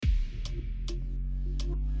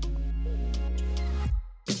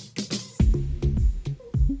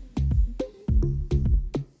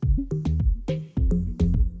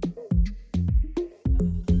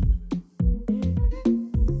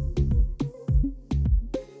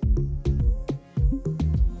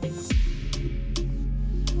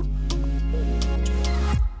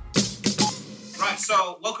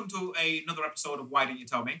So welcome to another episode of Why Didn't You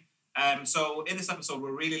Tell Me? So in this episode,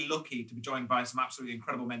 we're really lucky to be joined by some absolutely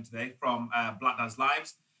incredible men today from Black Dads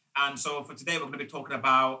Lives. And so for today, we're going to be talking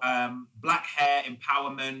about black hair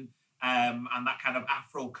empowerment and that kind of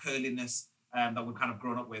Afro curliness that we've kind of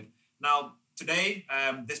grown up with. Now, today,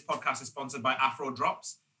 this podcast is sponsored by Afro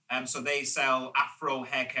Drops. So they sell Afro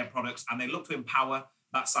hair care products and they look to empower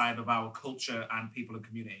that side of our culture and people and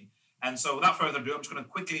community. And so without further ado, I'm just going to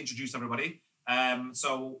quickly introduce everybody.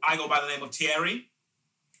 So I go by the name of Thierry.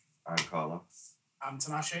 I'm Carlos. I'm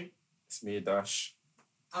Tinashe. It's me, Dash.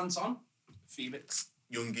 Anton. Felix.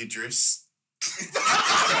 Young Idris.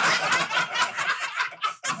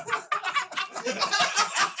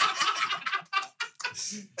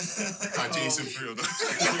 Jason Field.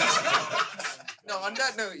 No, on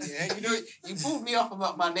that note, yeah, you know, you pulled me off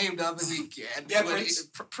about my name the other week, yeah. And Prince.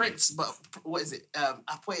 Prince, but what is it?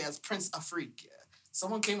 I put it as Prince Afrique, yeah.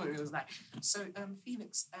 Someone came with me and was like, so,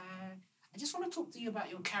 Felix, I just want to talk to you about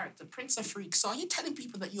your character, Prince Afrique. So are you telling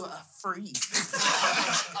people that you're a freak? It's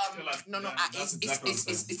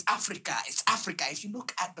Africa. It's Africa. If you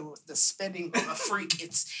look at the spelling of a freak,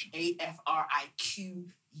 it's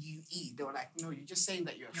AFRIQUE. They were like, no, you're just saying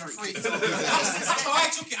that you're a freak. So I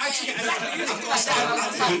took it. I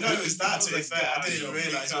didn't notice that, to be fair. I didn't even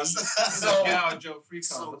realise.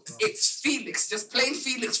 So it's Felix, just plain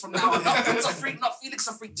Felix from now on. Not Prince Afrique, not Felix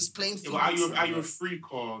Afrique, just plain Felix. Yeah, are you a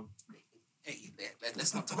freak or... Hey,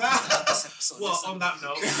 let's not talk about this episode. Well, on that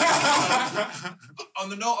note, on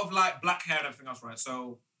the note of like black hair and everything else, right?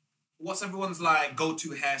 So, what's everyone's like go-to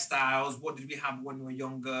hairstyles? What did we have when we were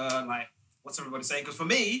younger? Like, what's everybody saying? Because for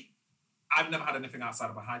me, I've never had anything outside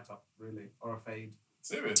of a high top, really, or a fade.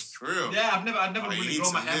 Serious? For real? Yeah, I've never really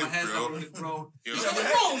grown my hair. My hair's never really grown. You never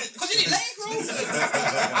grown because you didn't let it grow.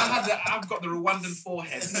 I've got the Rwandan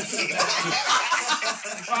forehead.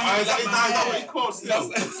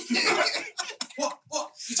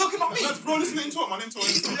 What? You talking about me? Bro, listen to it, man.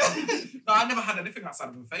 No, I never had anything outside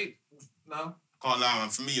of a fade. No. Can't lie, man.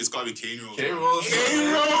 For me, it's got to be Cane Rolls. K-Rolls. Bro!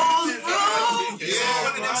 Yeah,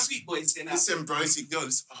 One of them sweet boys. Listen, bro,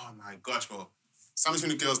 oh my gosh, bro. Stand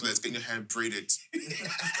between the girls' legs, getting your hair braided.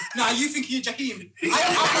 Nah, you thinking you're Jaheim?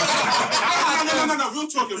 No.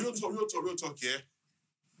 Real talk, yeah.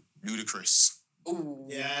 Ludicrous. Ooh.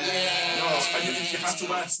 Yeah. And you have to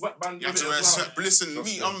wear a sweatband. You have to wear a sweat. But listen,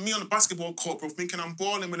 me on the basketball court, bro, thinking I'm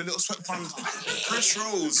balling with a little sweatband. Fresh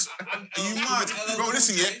rolls. Are you mad? Bro,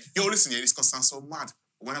 listen, yeah. This is going to sound so mad.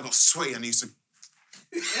 When I got sweaty, I used to...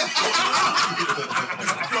 blow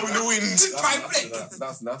in the wind.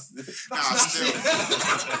 That's nasty. Still.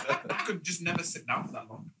 I could just never sit down for that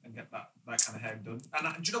long and get that kind of hair done.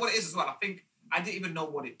 And do you know what it is as well? I think I didn't even know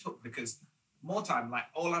what it took because more time, like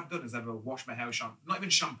all I've done is ever wash my hair with shampoo. Not even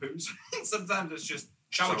shampoos. Sometimes it's just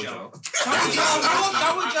shower gel. Shower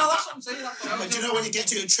gel, that's what I'm saying. But do you know when you get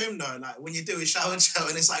to your trim though, like when you do a shower gel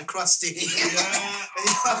and it's like crusty? Yeah.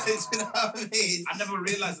 You know what I mean? I never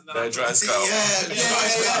realised that. Very dry scalp.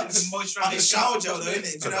 Yeah. It's a moisturiser. Like it's shower gel though, isn't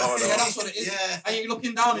it? Do you know? Yeah, that's what it is. Yeah. And you're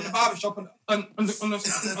looking down in the barbershop and on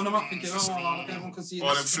the map thinking, everyone can see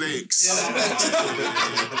All them flakes.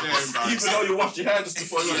 Even though you wash your hair just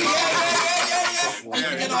before you...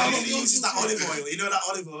 He uses that olive oil. You know that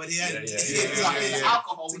olive oil at the end?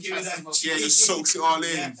 Alcohol. To give you that... Yeah, just soaks it all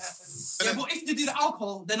in. Yeah, but if you do the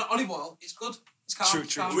alcohol, then the olive oil, it's good. It's calm.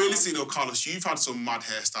 True. Realistically though, Carlos, you've had some mad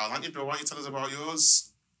hairstyles, haven't you, bro? Why don't you tell us about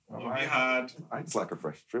yours? What have you had? I just like a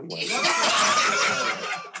fresh trim one.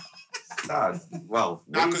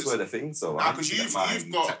 Waves were the thing, so I because you've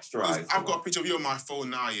got texturized. I've got a picture of you on my phone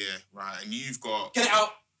now, yeah, right, and you've got... Get it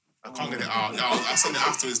out. I can't get it out. No, I'll send it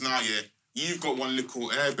afterwards now, yeah. You've got one little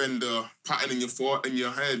airbender pattern in your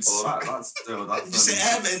head. Oh, that's You say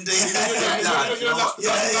airbender?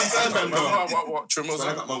 What trim was So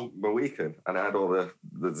I that? got my weekend and I had all the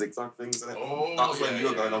zigzag things in it. Oh, That's when you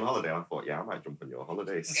were going on holiday. I thought, I might jump on your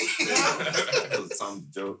holidays. Doesn't sound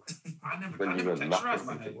a joke. I When you never were texturised laughing,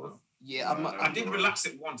 my I hair. think it was. Yeah, I did relax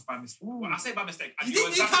it once by mistake. Well, I say by mistake. I You knew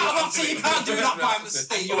exactly what I was doing. can't do that by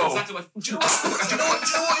mistake. I knew exactly what. Do you know what?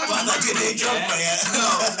 I'm not doing a job for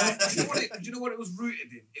you. Do you know what it was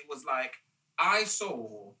rooted in? It was like I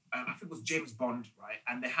saw, I think it was James Bond, right?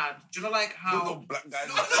 And they had, do you know like how Black guys.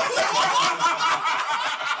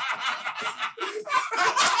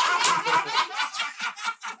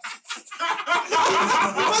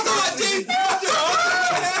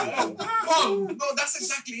 No, that's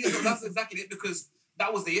exactly it. That's exactly it because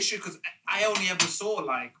that was the issue. Because I only ever saw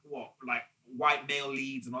like white male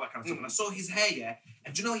leads and all that kind of stuff. And I saw his hair, yeah,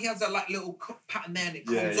 and do you know he has that like little pattern there and it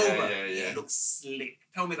comes over. Yeah. It looks slick.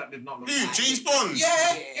 Tell me that did not look Who? slick. James Bond?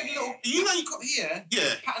 Yeah, he had a little. You know, You got here,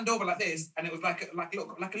 yeah. patterned over like this, and it was like a little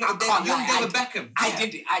I David, can't young lie, David Beckham. I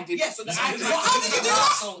did it. Yeah, so I how did did it. you do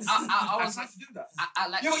that? So I I was tried to do that. I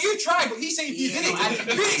like. Yeah, but you tried, but he's saying he Yeah, did it. no, I did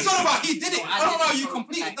it. Felix talking about he did it. I don't know how you So,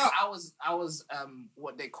 completed like, that. I was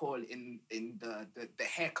what they call in the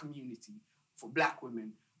hair community for black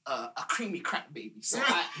women a creamy crack baby. So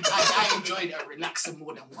I enjoyed a relaxer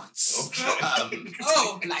more than once.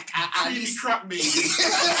 Like I at least crap me.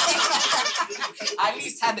 I at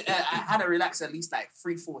least had I had a relaxer at least like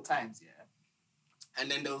 3-4 times, yeah. And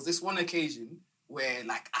then there was this one occasion where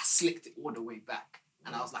like I slicked it all the way back,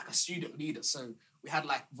 and I was like a student leader, so we had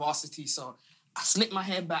like varsity. So I slicked my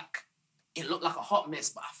hair back. It looked like a hot mess,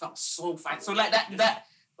 but I felt so fine. So like that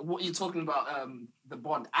what you're talking about, the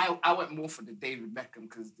Bond. I went more for the David Beckham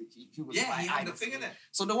because he was Yeah, my he had idol the thing for in me. it.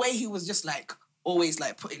 So the way he was just like always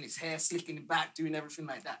like putting his hair, slicking it back, doing everything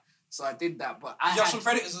like that. So I did that, but I You have had some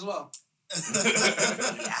predators as well. I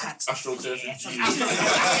had to. Astral Jersey.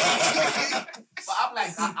 But I'm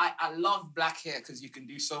like, I love black hair because you can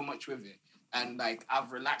do so much with it. And like,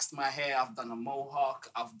 I've relaxed my hair. I've done a mohawk.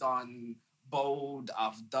 I've done bold.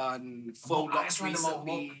 I've done faux I locks tried a mohawk.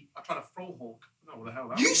 recently. I tried a fro hawk. I don't know what the hell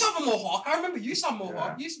that You was. used to have a mohawk. I remember you used to have a mohawk.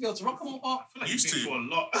 Yeah. You used to be able to rock a mohawk. I feel like Used you've been to. through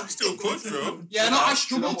a lot. Still good, bro. Yeah, no, I You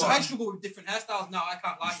struggle. know what? I struggle with different hairstyles now. I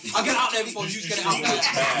can't lie. I get out there before you get it out there.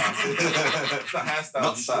 It's not hairstyle.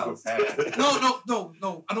 Not you struggle with hair. No.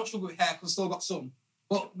 I don't struggle with hair because I still got some.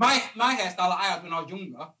 But my hairstyle that I had when I was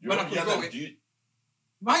younger, when I could grow it.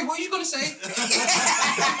 Mike, what are you gonna say?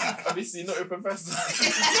 Have you seen Nutty Professor? No,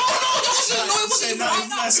 it wasn't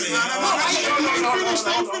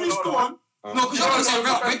right. Finish, go on. No, because you're gonna say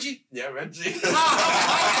Reggie. Yeah, Reggie.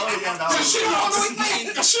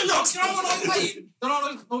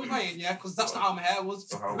 Don't be playing, yeah, because that's not how my hair was.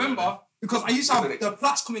 So how Remember? Because I used to have the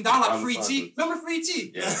plaits coming down like 3T. Remember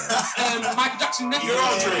 3T? Yeah. Michael Jackson nephew. You're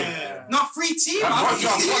Andre. Not 3T, man. Roger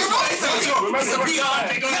from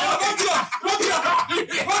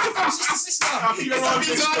Sister. You're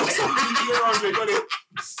Andre, got it.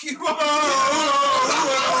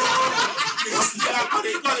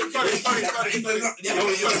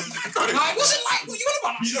 Like, it wasn't like what you were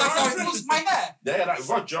about. Like, it was my hair. Yeah, like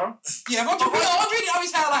Roger. Yeah, Roger didn't have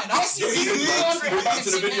his hair like that. Think back to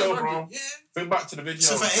the video, bro. Yeah. Think back to the video.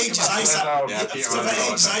 So for ages, I used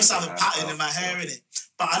to have a pattern in my hair in it.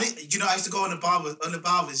 But I didn't, I used to go on the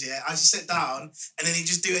barbers, yeah. I just sit down and then he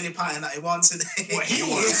just do any pattern that he wants. And What he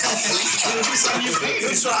wants? It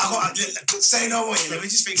was like, I got, say no more, let me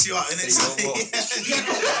just fix you up. And it's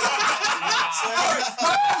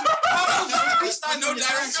No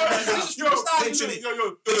direction. literally,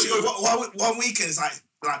 one weekend it's like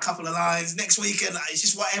a couple of lines. Next weekend, like, it's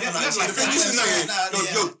just whatever. The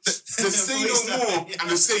say no more and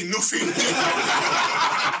the say nothing.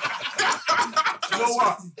 You know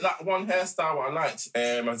what? That one hairstyle I liked.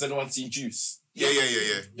 Has anyone seen Juice? Yeah.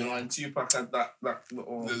 You know, and Tupac had that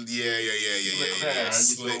little Yeah. slick hair. I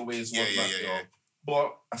used to always want that. Yeah.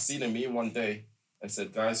 But I seen a meme one day and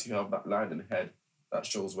said, guys who have that line in the head, that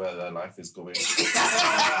shows where their life is going.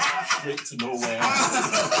 Straight to nowhere.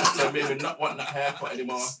 So I made me not want that haircut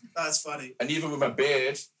anymore. That's funny. And even with my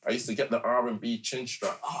beard, I used to get the R&B chin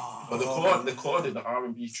strap. But they called it the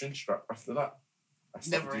R&B chin strap after that. I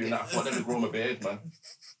stopped Never doing again. that. I wanted to grow my beard, man.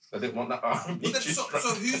 I didn't want that R&B But then, chin strap. so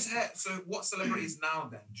whose hair? So what celebrities now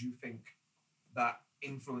then do you think that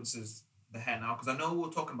influences the hair now? Because I know we're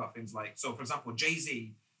talking about things like, so for example,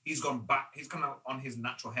 Jay-Z, he's gone back. He's kind of on his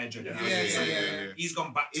natural hair journey. Yeah. He's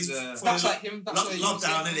gone back to He's the. That's like him. That's what he was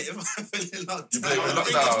Lockdown, saying. innit? You Lockdown. blame The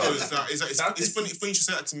thing lockdown. is, though, is that it's funny you should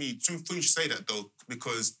say that to me. It's funny you should say that though,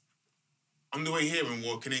 because on the way here and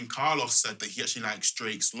walking in, Carlos said that he actually likes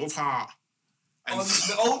Drake's Love Heart. And On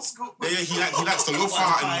the old school. yeah, he likes the Love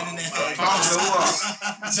Heart. And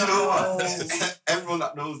Do you know what? Everyone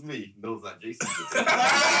that knows me knows that Jason did it.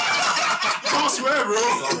 I swear, bro.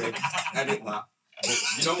 Sorry, edit that. But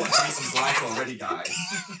you know what Jason's like already, guys.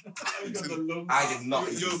 I did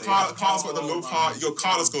not. Yo, Carlos got the Love Heart. Yo,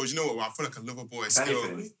 Carlos goes, you know what? I feel like a lover boy still.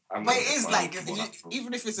 Anything. But it is like,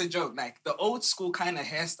 even if it's a joke, like the old school kind of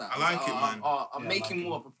hairstyles I like it, man. are Yeah, I making like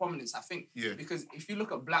more of a prominence. I think Yeah. because if you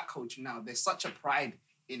look at black culture now, there's such a pride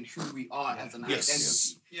in who we are as an Yes.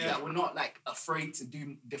 identity Yeah. that we're not like afraid to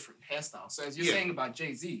do different hairstyles. So as you're Yeah. saying about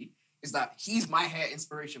Jay-Z, is that he's my hair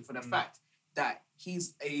inspiration for the fact that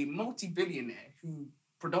he's a multi-billionaire who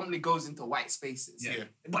predominantly goes into white spaces. Yeah.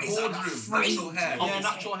 But it's Boardroom, afraid. natural hair. Yeah,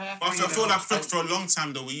 natural hair. But I feel like for a long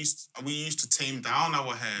time though, we used to tame down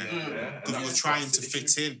our hair because we were trying to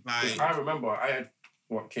fit in. Like I remember I had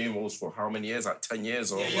K-Mo's for how many years? Like 10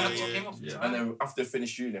 years or And then after I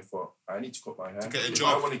finished uni, I thought, I need to cut my hair. To get a If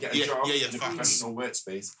job. I want to get a job in a facts. professional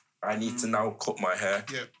workspace, I need to now cut my hair.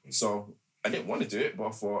 Yeah. So I didn't want to do it, but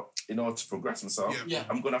I thought, in order to progress myself, Yeah.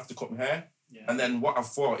 I'm going to have to cut my hair. Yeah. And then what I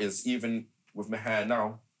thought is, even with my hair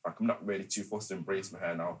now, like I'm not really too fussed to embrace my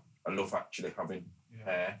hair now. I love actually having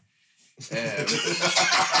hair.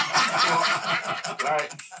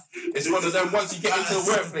 Like, it's one of them, once you get into the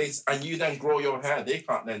workplace and you then grow your hair, they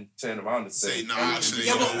can't then turn around and say, no, actually,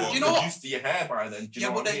 Yeah, but you know what? used to your hair by then. Do you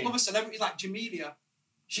know But what I there's mean? other celebrities like Jamelia.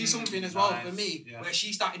 She's something as well for nice. me, Yeah. where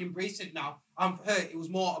she started embracing it now. And for her, it was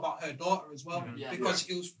more about her daughter as well, because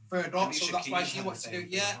it was for her daughter, so Alicia that's why Keys she had wanted the to same do it.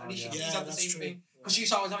 thing Yeah, as well, Alicia yeah. Keys Yeah, had the that's same true. thing. Because she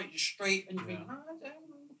used to always have it just straight, and you think, Yeah.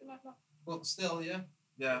 looking like that. But still, yeah.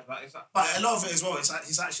 Yeah, that is that. But a lot of it as well,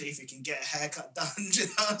 it's actually if you can get a haircut done, do you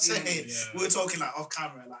know what I'm saying? Yeah. We were talking like off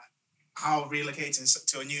camera, like how relocating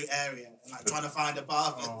to a new area and like trying to find a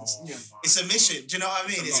barber. It's a mission, do you know what I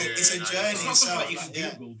mean? It's a journey It's not something itself. like you Like, can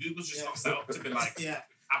yeah. Google. Google's just not set up to be like Yeah.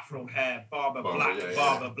 Afro hair, barber Barber, black, yeah,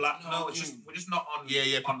 barber black. No, No, it's just we're just not on.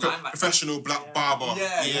 Online like professional black barber.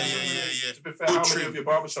 Yeah. Yeah. To be fair, Good how many trim. of your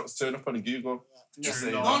barbershops turn up on Google? Yeah.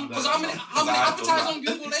 Say, None, because how many advertise on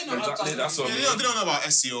Google? They not Exactly, advertise that's on what Google. Yeah, they don't know about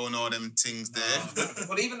SEO and all them things there.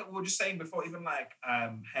 But even we were just saying before, even like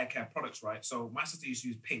hair care products, right? So my sister used to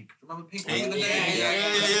use Pink. Do you remember Pink? Pink. Back in the day?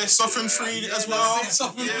 Yeah. Soften free as well.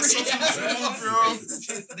 Soften Yeah, free. soften free,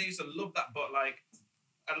 bro. They used to love that, but like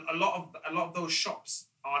a lot of those shops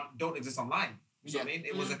don't exist online. You know what I mean?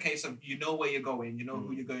 It was a case of you know where you're going, you know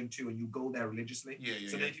who you're going to, and you go there religiously.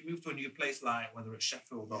 So then if you move to a new place like whether it's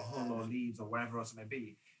Sheffield or Hull or Leeds or wherever else it may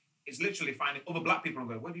be, it's literally finding other black people and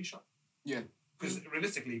going, where do you shop? Yeah. Because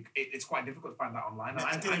realistically, it's quite difficult to find that online.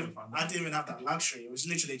 I couldn't didn't find that. even have that luxury. It was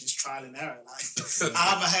literally just trial and error. Like I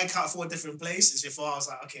had my hair cut 4 different places before I was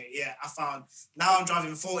like, okay, yeah, I found. Now I'm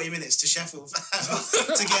driving 40 minutes to Sheffield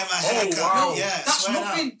to get my hair cut. wow. Yeah, That's swear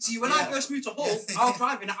nothing. down. See, when I first moved to Hull, I was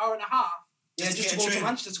driving an hour and a half just get to a go to trim.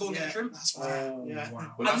 Manchester to go and get a trim. That's right. Oh, Yeah.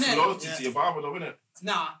 wow. But that's And then- loyalty Yeah. to your barber, though, isn't it?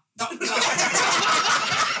 Nah.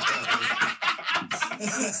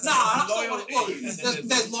 That's not what it was.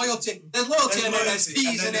 There's loyalty. There's loyalty and then there's loyalty. fees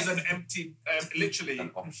And in then there's it. an empty, literally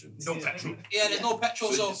An option. no petrol. Yeah, there's no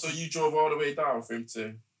petrol, so So you drove all the way down for him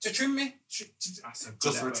to... to trim me. That's a good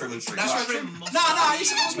Just for a effort. trim and tree. That's right. Nah, you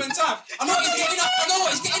supposed to spend time. I know he's getting up. I know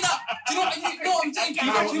he's getting up. Do you know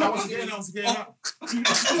what I'm saying?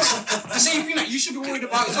 The same thing that you should be worried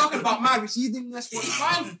about. You're talking about my receding. That's what it's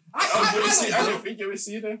fine. I don't think you're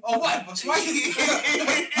receding. Or whatever. So why you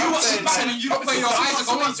watch the pattern and you look where your eyes are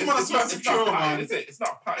going. It's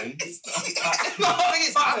not a pattern.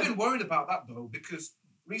 But I've been worried about that though because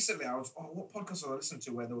recently I was what podcast was I listening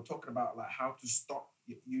to where they were talking about like how to stop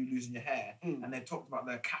you losing your hair and they talked about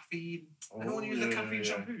the caffeine. I don't want to use the caffeine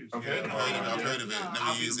shampoos. I've heard of it. I've heard of it.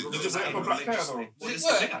 Never use it. Does it work for black hair though? Well, Does this it is the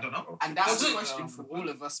work? thing, I don't know. And that's Does the it? question for all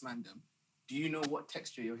of us, man. Do you know what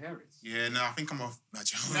texture your hair is? Yeah, no, I think I'm off.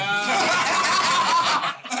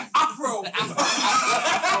 Afro.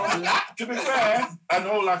 To be fair, I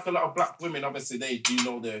know like a lot of black women, obviously they do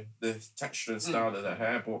know the texture and style of their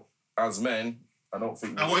hair, but as men, I don't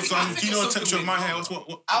think... And what, so, I think do you know the it's texture of something my we hair? know.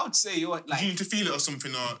 What I would say you're do like. you need to feel it or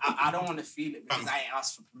something? Or I don't want to feel it because I ain't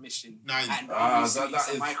asked for permission. Nah, And Ah, obviously that it's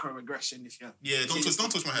a is- microaggression if you're... yeah, don't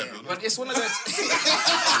touch my hair, Yeah, bro. but it's one of those...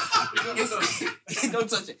 Don't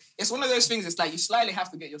touch it. It's one of those things, it's like you slightly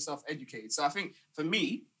have to get yourself educated. So I think, for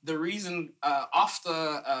me, the reason after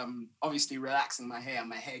obviously relaxing my hair and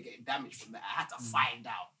my hair getting damaged from that, I had to find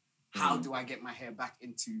out how do I get my hair back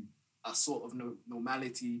into a sort of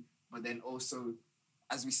normality, but then also...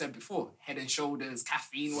 as we said before, Head and Shoulders,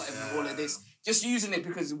 caffeine, whatever, all of this. Just using it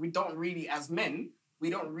because we don't really, as men, we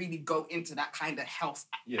don't really go into that kind of health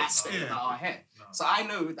aspect of our hair. No. So I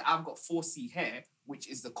know that I've got 4C hair, which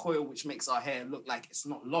is the coil which makes our hair look like it's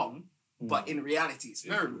not long, but in reality it's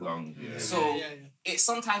very long. long. Yeah. So it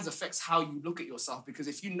sometimes affects how you look at yourself because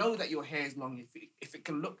if you know that your hair is long, if it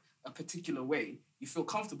can look a particular way, you feel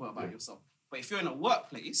comfortable about yourself. But if you're in a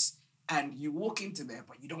workplace, and you walk into there,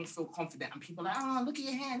 but you don't feel confident, and people are like, look at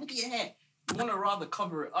your hair, look at your hair. You want to rather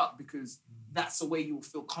cover it up because that's the way you'll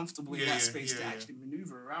feel comfortable in that space to actually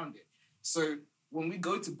maneuver around it. So when we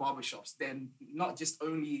go to barbershops, then not just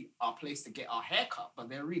only our place to get our hair cut, but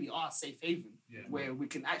there really are a safe haven where we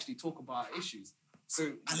can actually talk about our issues. So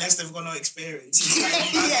unless they've got no experience.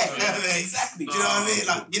 exactly. Do you know what I mean?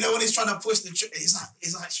 Like, you know when he's trying to push the he's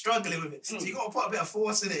like struggling with it. So you got to put a bit of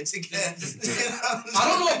force in it to get. I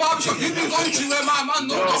don't know what barbershop you've been going to where my man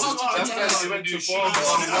knows how to That's why you went to four.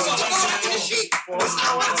 That's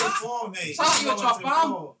how I went to 4, mate. Sound like you went to a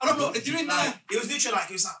farm. I don't know what they're doing there. It was literally like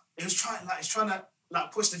he's trying to like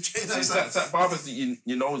push the chain. It's like barbers that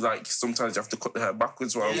you know, like sometimes you have to cut the hair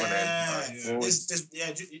backwards rather than forwards.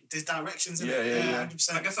 There's directions in Yeah, it. yeah.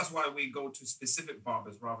 100%. I guess that's why we go to specific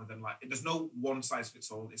barbers rather than like, there's no one size fits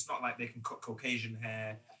all. It's not like they can cut Caucasian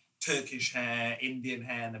hair, Turkish hair, Indian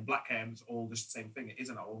hair, and then black hair, and it's all just the same thing. It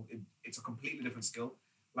isn't all. It's a completely different skill.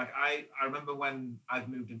 Like I remember when I've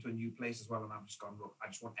moved into a new place as well, and I've just gone, look, I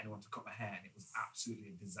just want anyone to cut my hair, and it was absolutely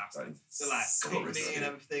a disaster. So like cut me and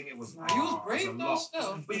everything, it was. You was brave though,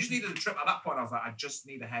 still. But you just needed a trim. At that point, I was like, I just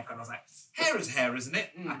need a haircut. And I was like, hair is hair, isn't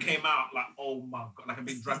it? I came out like, oh my god, like I've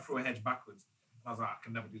been dragged through a hedge backwards. And I was like, I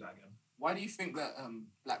can never do that again. Why do you think that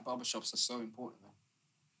black barbershops are so important then?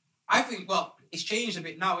 I think, well, it's changed a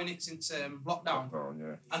bit now, innit, since lockdown.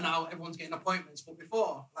 Yeah. And now everyone's getting appointments. But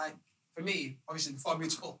before, like, for me, obviously before I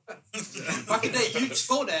moved to back in the day, you just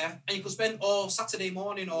go there and you could spend all Saturday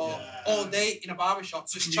morning or all day in a barbershop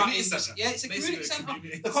just chatting. Yeah, it's a community centre.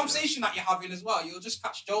 The conversation that you're having as well, you'll just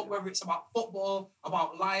catch joke, whether it's about football,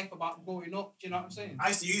 about life, about growing up. Do you know what I'm saying? I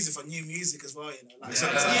used to use it for new music as well, you know. Like,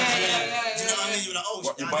 Yeah. Do you know what I mean? You're like, oh,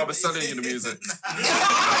 What, your barber selling you the music?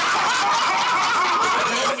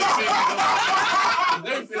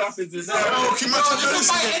 Everything happens in Yo, can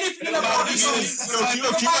you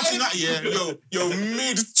imagine that, yeah? Yo,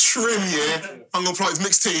 mid-trim, yeah? I'm gonna play his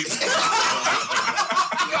mixtape.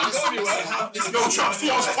 Yo, trap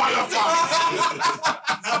floors, fire, fire.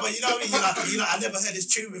 No, but you know what I mean? You're like, I never heard this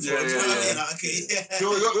tune before. Do you know what I mean? Like, okay, Yo,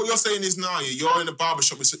 what you're saying is now, you're in a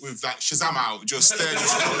barbershop with like Shazam out, just staring at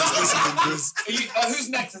Who's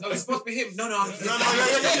next? Oh, it's supposed to be him. No. yeah.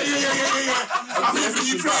 I'm here for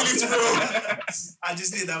you playlist, bro. I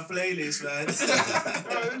just need that playlist, man. It's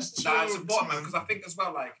important, man, because I think as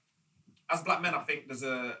well, like, as black men, I think there's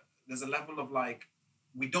a level of like,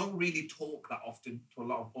 we don't really talk that often to a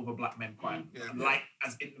lot of other black men like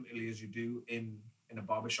as intimately as you do in a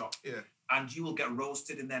barbershop. Yeah. And you will get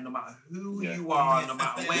roasted in there no matter who you are, no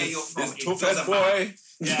matter where you're from. This tough head boy.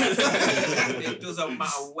 It doesn't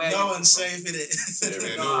matter where No one's safe in it.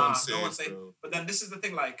 No one's safe, bro. But then this is the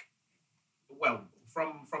thing, like, well,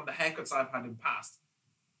 from the haircuts I've had in past,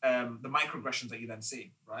 the microaggressions that you then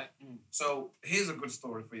see, right? So here's a good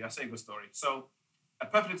story for you. I say a good story. So a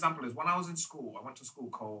perfect example is when I was in school, I went to a school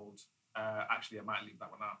called, actually I might leave that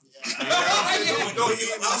one out. I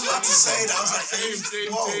was about to say that. I was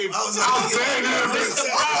like,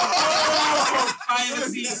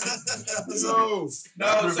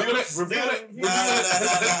 Reveal it.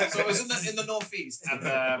 So it was in the northeast,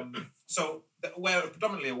 and so we're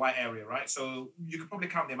predominantly a white area, right? So you could probably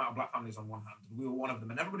count the amount of black families on one hand. We were one of them,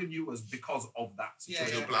 and everybody knew us because of that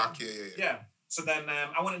situation. You're black, yeah. So then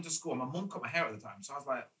I went into school, and my mum cut my hair at the time. So I was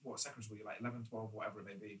like, what, secondary school? You're like 11, 12, whatever it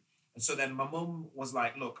may be. And so then my mum was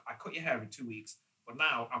like, look, I cut your hair every 2 weeks, but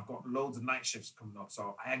now I've got loads of night shifts coming up,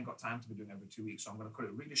 so I ain't got time to be doing every 2 weeks. So I'm going to cut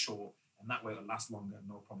it really short, and that way it'll last longer,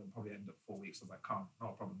 no problem. Probably end up 4 weeks. I was like, calm,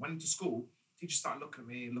 no problem. Went into school, teachers started looking at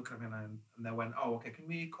me, and they went, oh, okay, can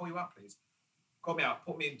we call you out, please? Called me out,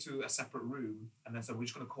 put me into a separate room, and then said, we're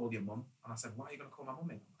just going to call your mum. And I said, why are you going to call my mum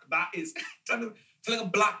in? That is telling a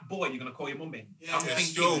black boy you're going to call your mum in. Yeah. I'm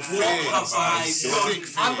thinking, What have I done?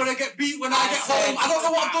 I'm going to get beat when I get home. I don't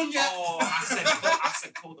know what I've done yet. Oh, I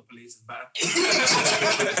said, call the police. It's better.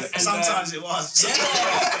 Sometimes it was.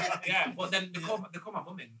 Yeah, but then they call my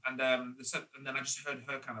mum in, and they said, and then I just heard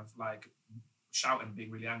her kind of like shouting, being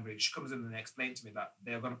really angry. She comes in and they explained to me that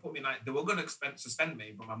they were going to put me they were going to suspend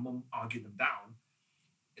me, but my mum argued them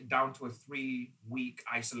down to a 3-week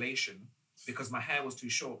isolation because my hair was too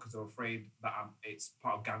short because they were afraid that it's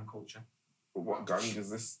part of gang culture. But what gang is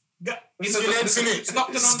this? Skinheads, innit?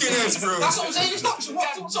 Skinheads, bro. That's what I'm saying. It's not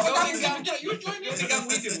what sort of gang you joined. The gang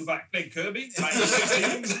we did was like playing Kirby. Like,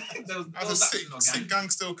 As a sick gang,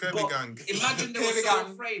 still Kirby gang. Imagine they were so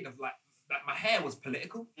afraid of like that my hair was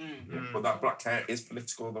political. But that black hair is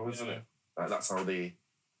political though, isn't it? Like, that's how they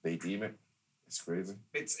deem it. It's crazy.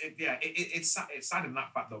 It's sad in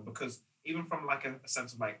that fact though, because even from like a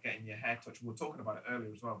sense of like getting your hair touched, we were talking about it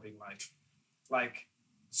earlier as well, being like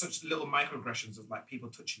such little microaggressions of like people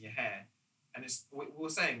touching your hair, and we were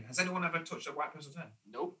saying, has anyone ever touched a white person's hair?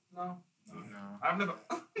 Nope. No. I've never.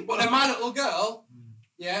 But then my little girl,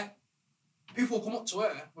 people come up to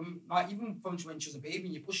her even from when she was a baby,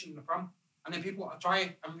 and you're pushing in the pram, and then people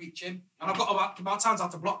try and reach in, and I've got about times I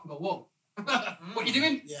have to block and go, whoa. What you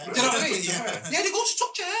doing? Yeah. Do you know what I mean? Yeah. Yeah, they go to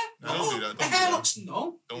touch your hair. No, don't do that, The don't hair do that. looks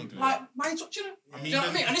no. Don't do Like, that. why are you touching it? I Do mean, you know what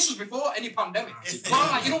I mean? And this was before any pandemic. Yeah.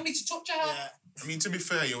 But like, you don't need to touch your hair. Yeah. I mean, to be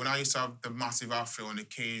fair, yo, when I used to have the massive afro and the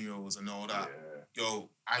cane rolls and all that, yo,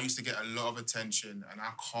 I used to get a lot of attention, and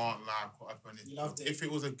I can't lie, I caught up on it. You loved it. If it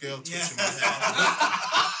was a girl touching Yeah. my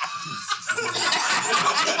hair,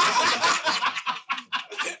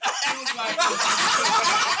 It was like,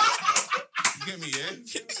 you get me, yeah?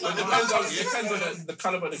 But it depends on the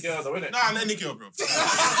caliber of the girl, though, innit? Nah, any girl, bro.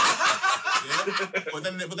 Yeah? But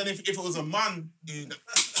then if it was a man, you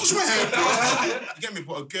touch my hair, bro. You get me?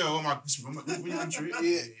 But a girl, oh my, when you answer it,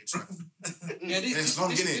 yeah, It's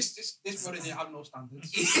long, innit? this brother didn't have no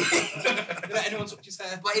standards. You let anyone touch his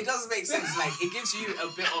hair. But it does make sense. Like, it gives you a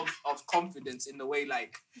bit of confidence in the way,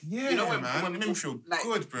 like, Yeah, You know when- man. when- It made me feel like-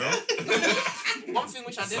 good, bro. one thing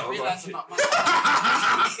which I didn't Sounds realize like about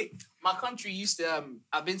my country used to.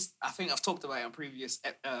 I think I've talked about it on previous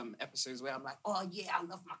episodes where I'm like, oh yeah, I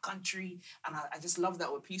love my country, and I just love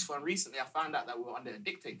that we're peaceful. And recently, I found out that we were under a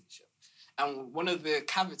dictatorship, and one of the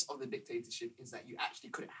caveats of the dictatorship is that you actually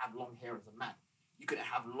couldn't have long hair as a man. You couldn't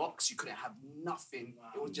have locks. You couldn't have nothing.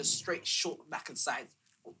 It was just straight, short, back and sides.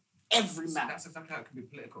 Every man. That's exactly how it can be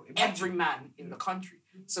political. Every man in the country.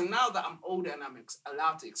 So now that I'm older and I'm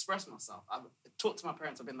allowed to express myself, I've talked to my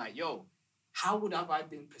parents. I've been like, yo, how would have I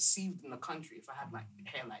been perceived in the country if I had like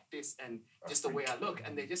hair like this and just the way I look?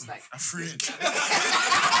 And they're just like, A freak.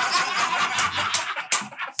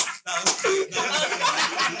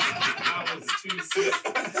 That was too sick.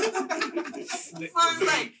 so it's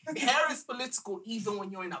like hair is political even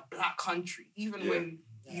when you're in a black country, even when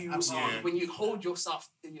you absolutely. when you hold yourself,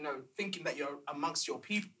 thinking that you're amongst your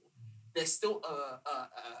people. There's still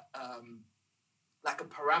like a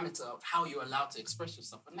parameter of how you're allowed to express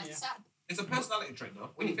yourself, and that's sad. It's a personality trait,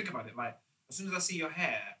 though. When you think about it, like as soon as I see your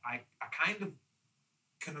hair, I kind of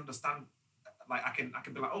can understand. Like I can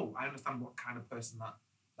be like, oh, I understand what kind of person that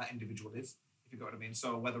individual is. If you got what I mean.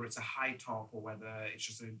 So whether it's a high top or whether it's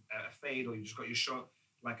just a fade, or you just got your short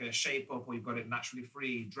like a shape up, or you've got it naturally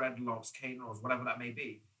free, dreadlocks, cane rolls, whatever that may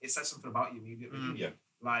be, it says something about you immediately. Yeah.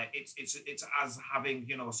 Like it's as having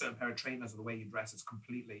a certain pair of trainers or the way you dress is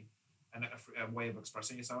completely a way of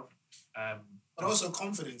expressing yourself. But also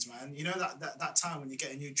confidence, man. You know that time when you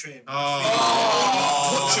get a new trim.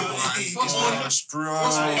 Gosh, bro.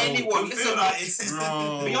 Anyone, listen,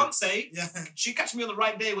 Bro. Beyonce, Yeah. she catch me on the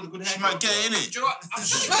right day with a good haircut. She might get in it. Do you know what? I'm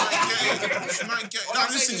She sure. might get. All Nah,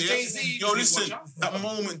 I'm listen, saying is yeah. Jay-Z, Yo, please listen. watch out. That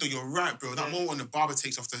moment, though, you're right, bro. That moment when the barber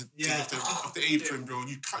takes off the apron, bro.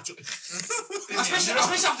 You catch it. Especially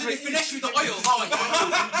after they finish with the oil.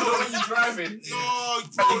 When you're driving, Yo, and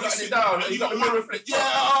bro, you got listen. it down, and you got the mirror reflect.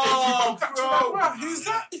 Yeah, bro. Who's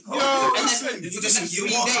that? Yo, And listen. then You within just- the 3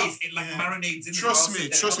 you walk days, up. it like Yeah. marinades in. Trust me, yo,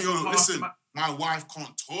 Pass listen. to my- My wife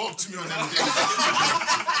can't talk to me on them days.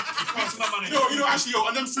 pass to my manager. Actually,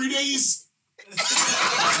 on them 3 days.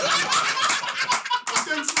 On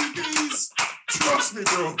them 3 days. Trust me,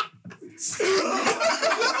 bro.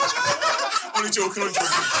 Only joking.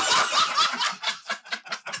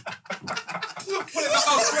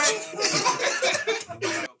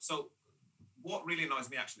 So, what really annoys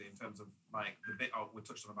me actually, in terms of like the bit we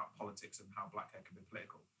touched on about politics and how black hair can be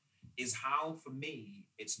political, is how for me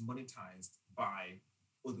it's monetized by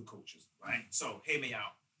other cultures, right? So, hear me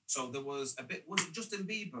out. So there was a bit, was it Justin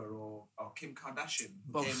Bieber or Kim Kardashian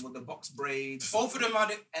who came with the box braids? Both of them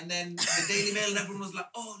had it. And then the Daily Mail and everyone was like,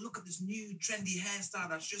 oh, look at this new trendy hairstyle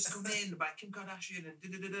that's just come in by Kim Kardashian and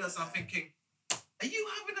da-da-da-da. So I'm thinking, are you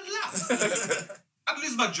having a laugh? I'd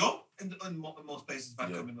lose my job in most places if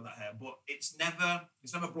I come in with that hair. But it's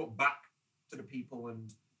never brought back to the people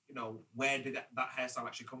and, where did that hairstyle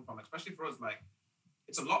actually come from? Especially for us, like,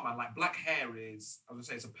 it's a lot, man. Like, black hair is, I would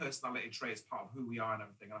say, it's a personality trait. It's part of who we are and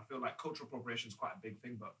everything. And I feel like cultural appropriation is quite a big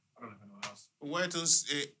thing, but I don't know if anyone else.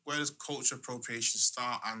 Where does culture appropriation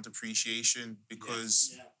start and appreciation?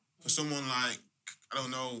 Because for someone like, I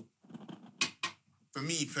don't know, for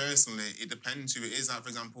me personally, it depends who it is. Like, for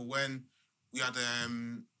example, when we had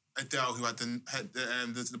Adele, who had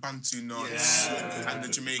the Bantu knots and the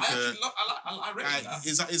Jamaica. I read that.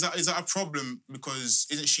 Is that a problem? Because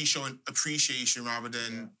isn't she showing appreciation rather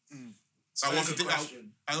than? So I want to think that.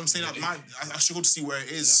 I'm saying that I struggle to see where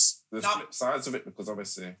it is. There's flip sides of it because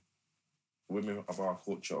obviously women of our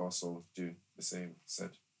culture also do the same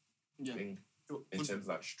thing in terms of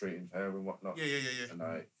like straightened hair and whatnot. Yeah. And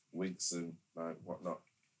like wigs and like whatnot.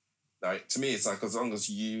 Like to me, it's like as long as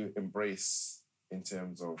you embrace in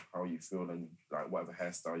terms of how you feel and like whatever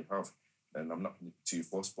hairstyle you have, then I'm not too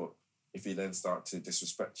fussed. But if you then start to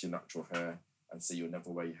disrespect your natural hair and say you'll never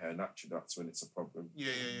wear your hair naturally, that's when it's a problem.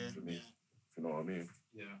 Yeah. For me. you know what I mean?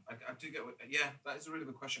 Yeah, I do get. That is a really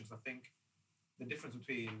good question because I think the difference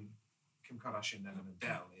between Kim Kardashian and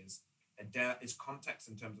Adele is context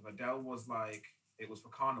in terms of Adele was like it was for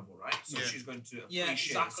carnival, right? So she's going to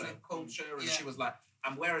appreciate certain culture, and she was like,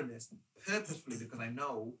 "I'm wearing this purposefully because I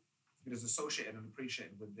know it is associated and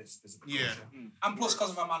appreciated with this specific culture." And plus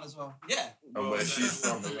because of her man as well. Yeah, And where she's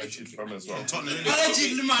from as well.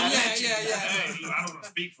 Allegedly, man. Yeah. Hey, I don't want to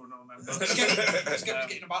speak for no man. Just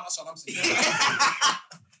getting about that's all I'm saying.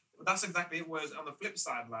 But that's exactly it. Whereas on the flip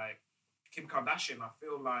side, like Kim Kardashian, I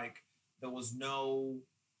feel like there was no,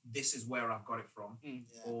 this is where I've got it from,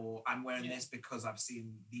 or I'm wearing this because I've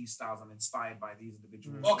seen these styles, I'm inspired by these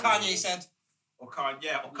individuals. Or Kanye said. Or Kanye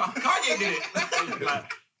did it.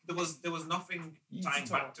 Like, there was nothing tying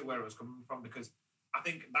back to where it was coming from, because I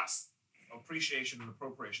think that's appreciation and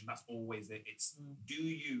appropriation. That's always it. It's do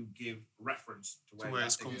you give reference to where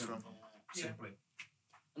it's that coming thing from? Simply.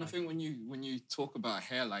 And I think when you talk about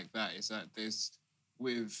hair like that, is that there's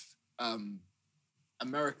with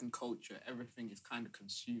American culture, everything is kind of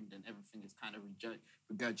consumed and everything is kind of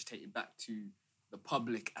regurgitated back to the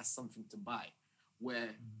public as something to buy,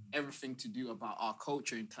 where everything to do about our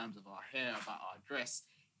culture in terms of our hair, about our dress,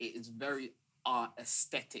 it is very our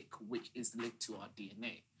aesthetic, which is linked to our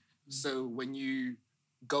DNA. So when you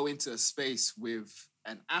go into a space with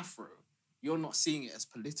an afro, you're not seeing it as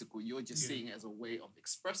political, you're just seeing it as a way of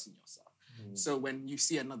expressing yourself. So when you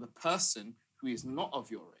see another person who is not of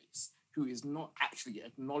your race, who is not actually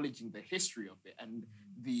acknowledging the history of it and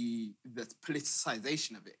the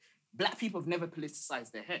politicization of it, Black people have never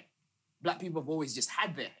politicized their hair. Black people have always just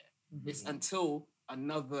had their hair. It's until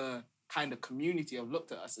another kind of community have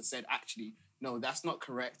looked at us and said, actually, no, that's not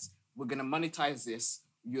correct. We're going to monetize this.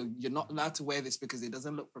 You're not allowed to wear this because it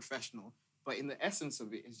doesn't look professional. But in the essence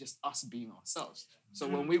of it, it's just us being ourselves. So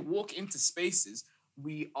when we walk into spaces,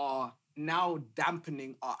 we are now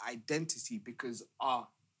dampening our identity because our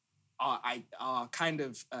kind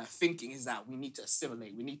of thinking is that we need to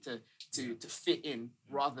assimilate, we need to fit in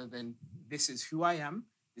rather than this is who I am,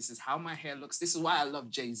 this is how my hair looks. This is why I love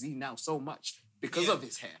Jay-Z now so much, because of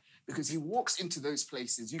his hair. Because he walks into those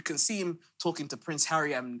places, you can see him talking to Prince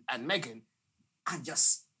Harry and Meghan, and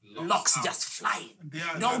just locks just flying.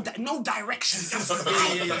 No direction. Just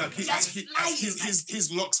flying.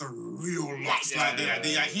 His locks are real locks.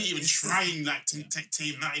 He even trying to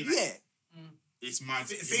tame that. Yeah. It's my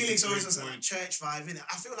Felix always has a church vibe, innit?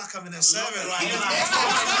 I feel like I'm in a sermon right now.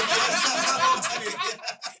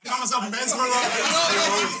 I'm myself mesmerized.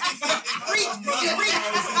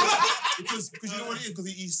 Because you know what it is? Because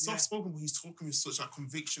he's soft spoken, but he's talking with such like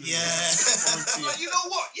conviction. Yeah. Like, you know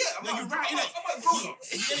what? Yeah, you're right, innit? I'm a grown up.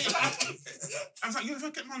 I was like, you never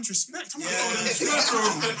get man's respect. I'm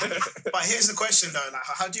But here's the question though, like,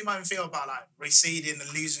 how do you man feel about like receding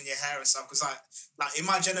and losing your hair and stuff? Because like in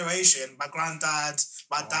my generation, my granddad,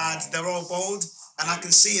 my dad, they're all bald, and I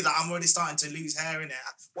can see that I'm already starting to lose hair in it.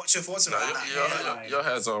 What's your thoughts about that? Your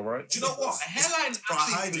hair's all right. Do you know what? A hairline is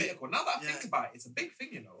hide actually it. political. Now that I think about it, it's a big thing,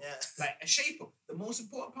 you know. Yeah. Like a shape up. The most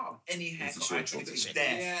important part of any haircut shape actually up. is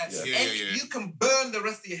there. Yeah. You can burn the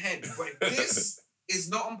rest of your head, but if this is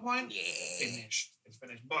not on point, finished. It's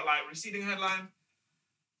finished. But like receding hairline,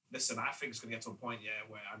 listen, I think it's gonna get to a point,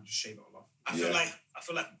 where I'm just shave it all off. I feel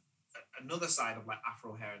like another side of like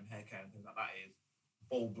Afro hair and hair care and things like that is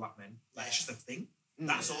bald Black men. Like it's just a thing.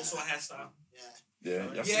 That's also a hairstyle.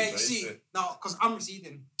 Yeah. You see, no, because I'm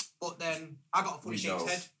receding, but then I got a fully shaved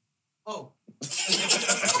head. Oh.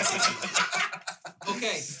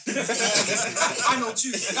 Okay. I know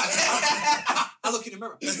too. I look in the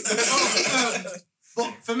mirror.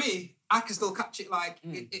 But for me, I can still catch it like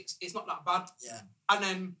it's not that bad. Yeah. And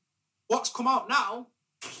then what's come out now?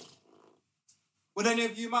 Would any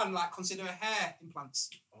of you man like consider hair implants?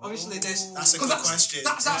 Obviously, there's That's a good question.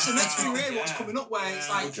 That's the next thing really. What's coming up where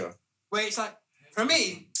it's like for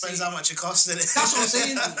me. Depends how much it costs, innit? That's what I'm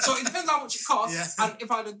saying. So it depends how much it costs. Yeah. And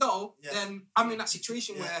if I had a dough, then I'm in that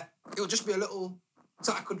situation where it'll just be a little.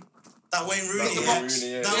 So I could. That Wayne Rooney. The box.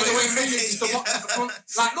 Rooney, The Wayne Rooney is the box at the front.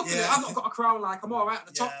 Like, look at it. I've not got a crown. Like, I'm all right at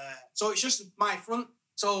the top. Yeah. So it's just my front.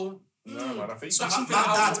 So. No, man, I think So My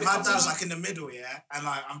dad's like in the middle, and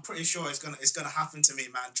like I'm pretty sure it's gonna happen to me,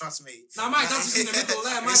 man. Trust me. Now my dad's in the middle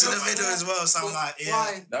there. He's in the middle as well, so I'm like,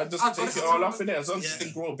 Why? Now just take it all off in it. As long as you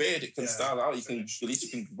can grow a beard, it can style out. You can at least you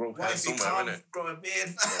can grow What hair if you somewhere, innit? can't grow a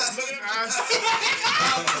beard?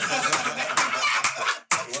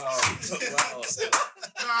 Wow.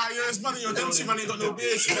 Nah, you're as money, you're dempsey man, you got no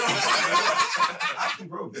beard. I can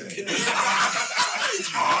grow a beard.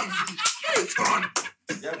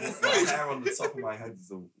 Yeah, but my hair on the top of my head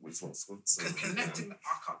is is what's good. So, Connecting, I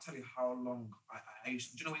can't tell you how long I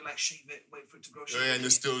used to, do you know when you like shave it, wait for it to grow? Yeah, and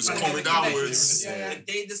it's still Like, coming connected. downwards. Yeah. The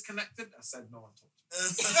day disconnected, I said no one talked.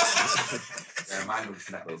 Yeah, mine would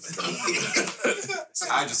connect.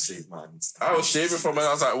 I just shaved mine. I was shaving from when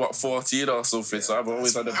I was like, what, 14 or something, so I've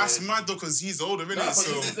always had a That's beard. mad though, because he's older, isn't Nah, it? but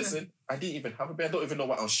So listen, I didn't even have a beard. I don't even know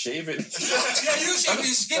what I was shaving. Yeah, you shaving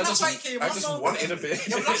your skin. That's why it came I on. just though. wanted a beard.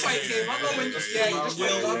 Yeah, but that's why it came on. though, when just yeah, you just You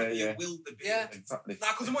willed on. willed the beard. Yeah. Exactly. Nah,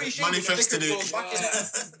 because the more you shave, Manifested the thicker it. goes back in it.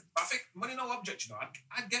 But I think money no object, you know,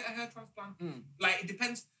 I'd get a hair transplant. Like, it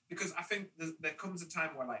depends, because I think there comes a time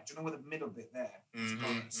where, like, do you know where the middle bit there? It's got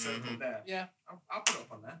a circle there. Yeah. I'll put it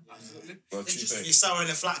up on there. Absolutely. Well, It's just, You're sewing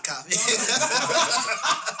a flat cap.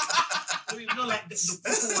 you know, like the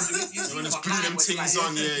purple one, you see when it's what glue line them where it's things like-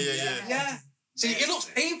 on, yeah. Yeah. See, it looks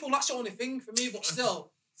painful. That's the only thing for me, but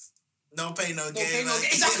still, No pain, no no gain. pain, no man.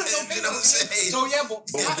 gain. Exactly, no pain, You know no what I'm gain. saying? So yeah, but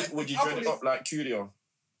But would you dread it up like Coolio?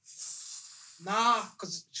 Nah,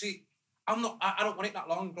 because see, I'm not. I don't want it that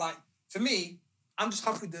long. Like for me, I'm just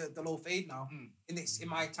happy with the low fade now. In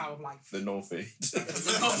my time of life. The no fade.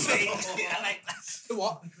 The no fade. I like that. The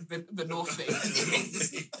what? The North Face.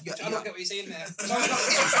 I don't get what you're saying there. So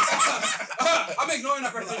I'm ignoring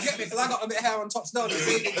that reference. You get me? Because I got a bit of hair on top still. The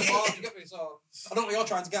fade in the bars, you get me? So I don't know what you're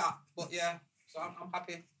trying to get at, but yeah. So I'm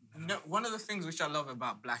happy. No, one of the things which I love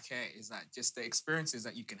about black hair is that just the experiences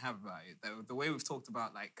that you can have about it. The way we've talked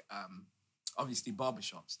about, like, obviously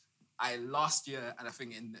barbershops. Last year, and I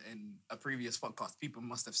think in a previous podcast, people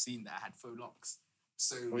must have seen that I had faux locks.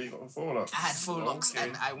 So What you got for that? I had faux locks, Okay.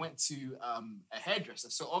 and I went to a hairdresser.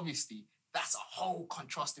 So obviously, that's a whole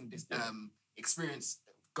contrasting experience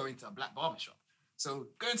going to a black barbershop. So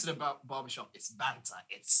going to the barbershop, it's banter,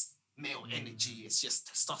 it's male energy, it's just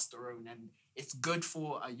testosterone, and it's good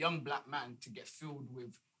for a young black man to get filled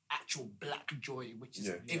with actual black joy, which is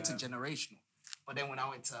intergenerational. But then when I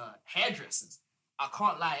went to hairdressers, I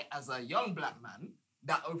can't lie, as a young black man,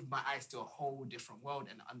 that opened my eyes to a whole different world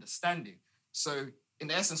and understanding. So in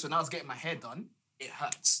the essence, when I was getting my hair done, it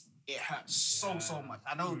hurts. It hurts so much.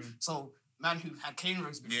 I know, so man who've had cane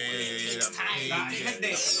rows before, it takes time.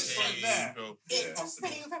 It's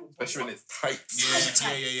painful. Especially when it's tight.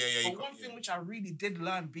 But one thing which I really did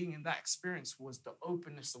learn being in that experience was the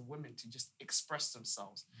openness of women to just express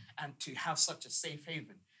themselves and to have such a safe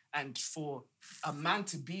haven. And for a man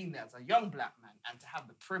to be in there as a young black man and to have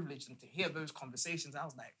the privilege and to hear those conversations, I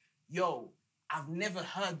was like, yo, I've never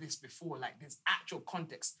heard this before. Like, there's actual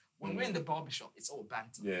context. When we're in the barbershop, it's all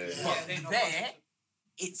banter. But there,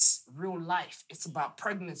 it's real life. It's about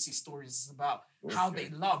pregnancy stories. It's about how they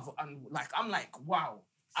love. And like, I'm like, wow,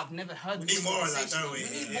 I've never heard We this. need more of that, conversation. don't we?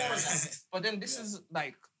 We need more of that. But then this is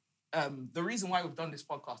like, the reason why we've done this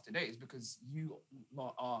podcast today is because you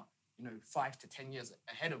lot are, 5 to 10 years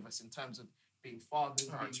ahead of us in terms of being fathers.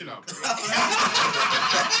 Alright, chill out, bro.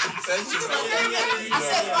 I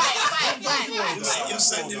said five. You're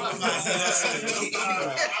sending them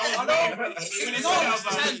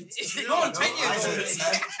No, 10 years.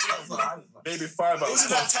 Maybe 5 out of Isn't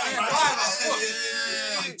that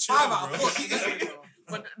 10 5 out of 4.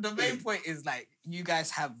 But the main point is, like, you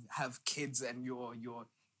guys have kids and you're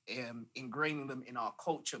ingraining them in our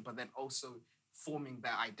culture, but then also forming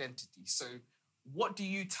their identity. So what do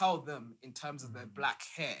you tell them in terms of their black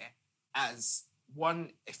hair as one,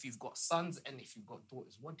 if you've got sons and if you've got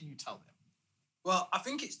daughters? What do you tell them? Well, I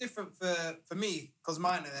think it's different for me because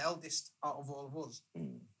mine are the eldest out of all of us.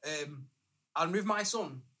 And with my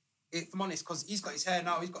son, if I'm honest, because he's got his hair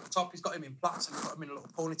now, he's got the top, he's got him in plaits and he's got him in a little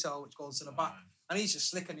ponytail which goes to the back. And he's just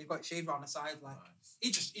slick and he's got it shaved around the side. Like, he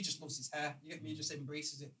just loves his hair. You get me? He just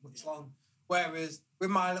embraces it when it's long. Whereas with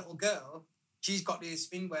my little girl, she's got this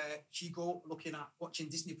thing where she grew up looking at watching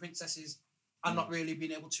Disney princesses and not really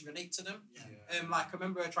being able to relate to them. Like, I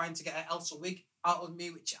remember her trying to get her Elsa wig out of me,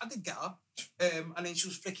 which I did get her. And then she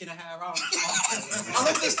was flicking her hair around. I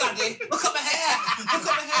love this, Daddy. Look at my hair. Look at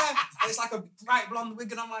my hair. And it's like a bright blonde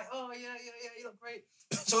wig, and I'm like, oh, yeah, you look great.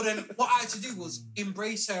 So then what I had to do was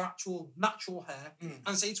embrace her actual natural hair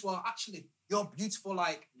and say to her, actually, you're beautiful.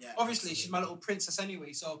 Like, obviously, she's my little princess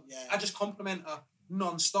anyway. So I just compliment her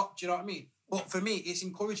non-stop. Do you know what I mean? But for me, it's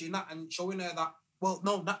encouraging that and showing her that, well,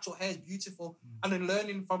 no, natural hair is beautiful. And then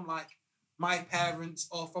learning from, like, my parents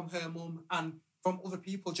or from her mum and from other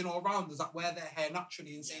people, around us that wear their hair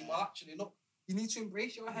naturally and saying, well, actually, look, you need to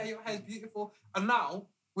embrace your hair is beautiful. And now,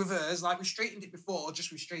 with hers, like, we straightened it before,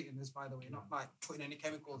 just with straighteners, by the way, not, like, putting any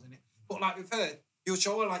chemicals in it. But, like, with her, you'll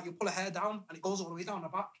show her, like, you pull her hair down and it goes all the way down her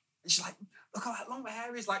back. And she's like, look how long my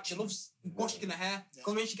hair is. Like, she loves washing her hair.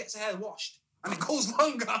 Because when she gets her hair washed, and it goes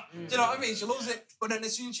longer. Do you know what I mean? She loves it. But then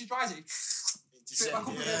as soon as she dries it, straight back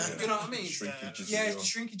up again. You know what I mean? Shrinkage is Yeah, real.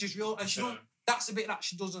 shrinkage is real, and she don't. That's the bit that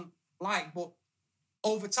she doesn't like, but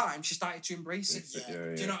over time she started to embrace it.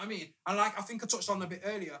 Yeah. Do you know what I mean? And like I think I touched on a bit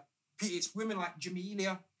earlier. It's women like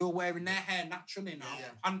Jamelia who are wearing their hair naturally now,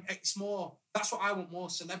 and it's more. That's what I want more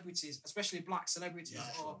celebrities, especially black celebrities,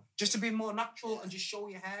 or just to be more natural and just show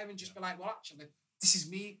your hair and just be like, well, actually, this is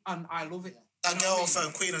me and I love it. That You know girl what I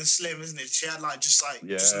mean? from Queen and Slim, isn't it? She had like just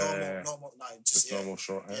normal, like just normal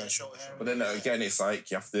short hair. Yeah, short hair. But then again, it's like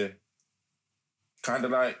you have to kind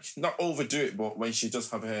of like not overdo it, but when she does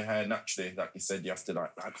have her hair naturally, like you said, you have to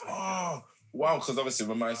like oh wow, because obviously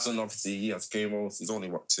when my son obviously he has chemos, he's only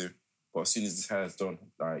 2, but as soon as his hair is done,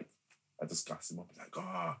 like I just gas him up and like,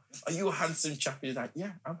 oh, are you a handsome chap? He's like,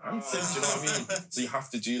 yeah, I'm handsome. Do you know what I mean? So you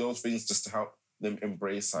have to do those things just to help them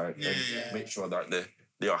embrace and make sure that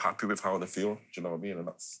they are happy with how they feel. Do you know what I mean? And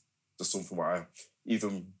that's just something where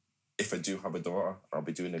even if I do have a daughter, I'll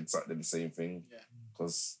be doing exactly the same thing.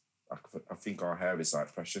 Because I think our hair is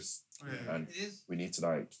like precious. And It is. we need to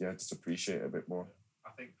like, just appreciate it a bit more.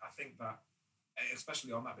 I think that,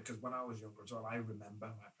 especially on that, because when I was younger as well, I remember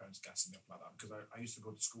my parents gassing me up like that because I used to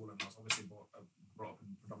go to school and I was obviously brought up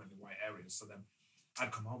in predominantly white areas. So then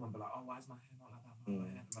I'd come home and be like, oh, why is my hair not like that? My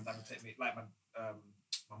hair. And my dad would take me, like my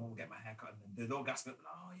mum would get my hair cut and then they'd all gas me up,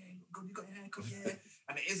 oh yeah, you look good, you got your hair cut, yeah.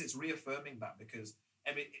 And it's reaffirming that because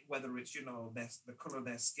whether it's, the colour of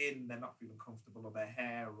their skin, they're not feeling comfortable, or their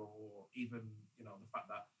hair, or even, the fact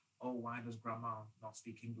that, oh, why does grandma not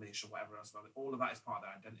speak English or whatever else? All of that is part of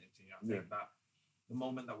their identity. I think that the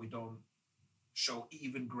moment that we don't show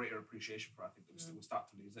even greater appreciation for it, I think that we start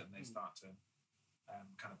to lose it and they start to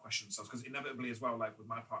kind of question themselves. Because inevitably as well, like with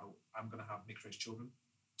my partner, I'm going to have mixed race children.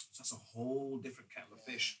 So that's a whole different kettle of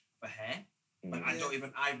fish for hair. Like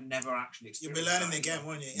I've never actually You'll experienced be learning that. again,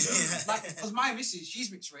 won't you? Like, because my missus,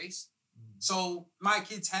 she's mixed race. So my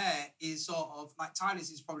kid's hair is sort of, like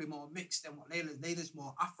Tyler's is probably more mixed than what Layla's. Layla's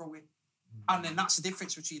more Afro-y. And then that's the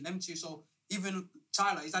difference between them two. So even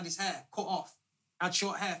Tyler, he's had his hair cut off, had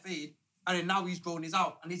short hair fade, and then now he's grown his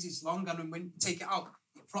out, and his is long, and then when you take it out,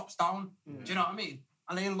 it flops down. Do you know what I mean?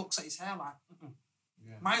 And Layla looks at his hair like,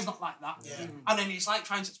 mine's not like that. And then it's like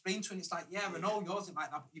trying to explain to him, it's like, yeah, I know yours isn't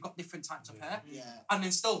like that, but you've got different types of hair. And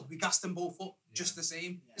then still, we gas them both up just the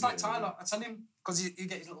same. It's like Tyler, I tell him, because he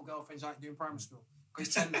get his little girlfriends like doing primary school,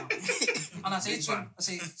 because he's 10 now. And I say to him,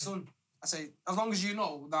 son, as long as you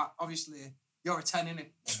know that obviously you're a 10,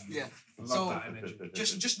 innit? Yeah. Love that energy.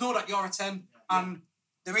 Just know that you're a 10 and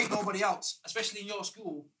there ain't nobody else, especially in your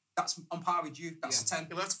school, that's on par with you. That's a 10. Yeah,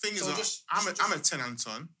 but that's the thing So is, I'm a 10,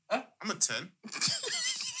 Anton. Huh? I'm a 10.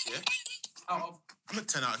 Yeah. Out of... I'm a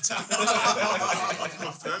 10 out of 10. I'm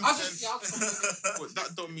a firm 10. But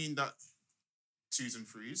that don't mean that 2s and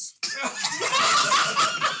 3s.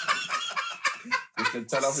 You can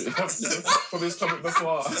tell from his comment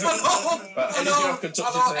before. But anyone can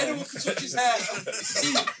touch his hair. Anyone can touch his hair.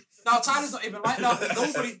 See, now Tyler's not even like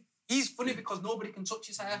that. He's funny because nobody can touch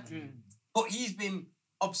his hair. But he's been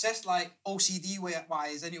obsessed, like OCD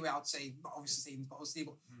wise anyway, I'd say. Not obviously saying he's got OCD,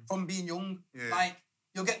 but from being young. Like,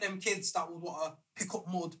 you'll get them kids that will want to pick up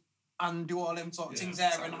mud and do all them sort of things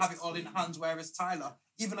there and have it all in hands, whereas Tyler,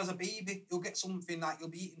 even as a baby, he'll get something like, he'll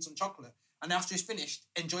be eating some chocolate, and after he's finished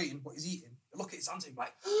enjoying what he's eating, he'll look at his hands and be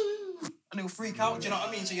like, and he'll freak out, do you know what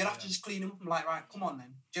I mean? So you'd have to just clean him up and like, right, come on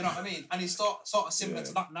then, do you know what I mean? And he's sort of similar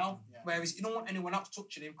to that now, whereas you don't want anyone else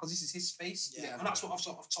touching him because this is his space, and that's what I've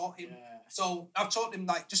sort of taught him. So I've taught him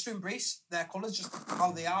like just to embrace their colours, just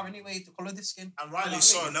how they are anyway, the colour of the skin. And rightly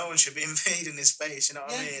so, no one should be invading his space, you know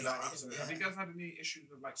what I mean? Like, Absolutely. Have you guys had any issues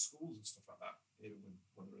with like schools and stuff like that, even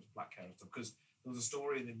whether it's black hair and stuff? Because there was a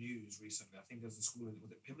story in the news recently. I think there's a school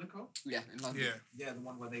was it Pimlico? Yeah, in London. Yeah, the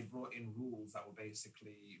one where they brought in rules that were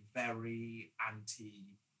basically very anti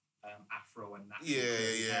Afro and natural.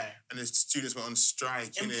 Yeah. And the students went on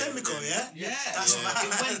strike. in Pimlico, Yeah, That's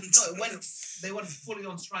it went. They went fully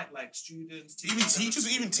on strike, like students,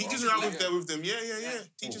 Even teachers were out with them. Yeah.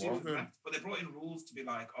 Teachers were with them. But they brought in rules to be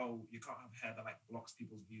like, oh, you can't have hair that like blocks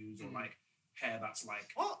people's views, or like hair that's like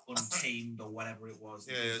untamed or whatever it was.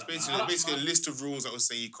 Yeah, it's basically a list of rules that would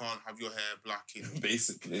say you can't have your hair black in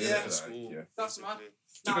basically. school. That's mad.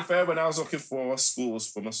 To be fair, when I was looking for schools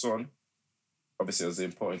for my son, obviously it was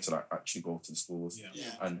important to like actually go to the schools.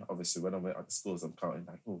 And obviously when I went at the schools, I'm counting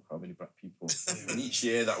like, oh, how many black people? And each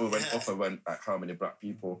year that we went up, I went like, how many black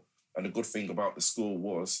people? And the good thing about the school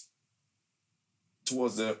was,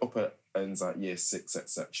 towards the upper ends, like year 6,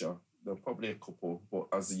 etc., there were probably a couple, but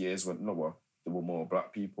as the years went lower, there were more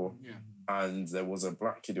black people. And there was a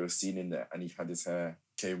black kid who was seen in there, and he had his hair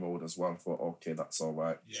K-rolled as well. I thought, okay, that's all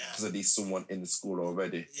right. Because at least someone in the school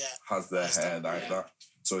already has their hair like that.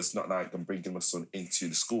 So it's not like I'm bringing my son into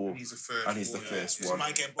the school And he's the first. and he's the one. first You one.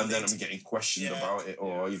 might get And then bullied. I'm getting questioned Yeah. about it,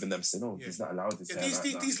 or even them saying, "Oh, Yeah. he's not allowed this." Yeah, hair like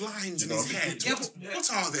that. these lines You in his know? head. Yeah, What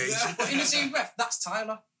are they? But in the same breath, that's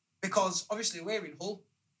Tyler. Because obviously we're in Hull.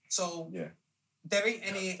 So Yeah. there ain't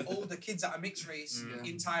any older kids that are mixed race Mm.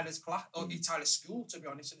 in Tyler's class or in Tyler's school, to be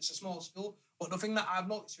honest. And it's a small school. But the thing that I've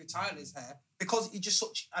noticed with Tyler's hair, because he's just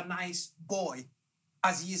such a nice boy,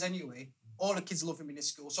 as he is anyway, all the kids love him in his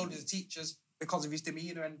school. So do the teachers because of his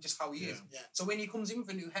demeanour and just how he is. Yeah. So when he comes in with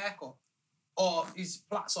a new haircut or his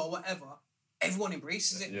plaits or whatever, everyone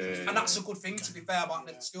embraces it. Yeah, And that's a good thing, to be fair, about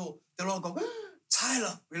the school. They'll all go,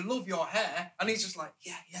 Tyler, we love your hair. And he's just like,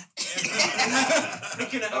 yeah.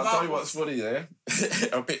 Looking at I'll about tell you what's funny, yeah.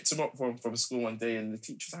 I picked him up from school one day, and the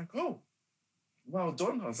teacher's like, "Oh, well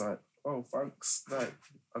done." I was like, "Oh, thanks." Like,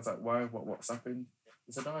 I was like, "Why? What's happened?"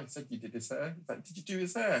 He said, "Oh, he said you did his hair." He's like, "Did you do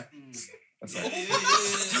his hair?" I was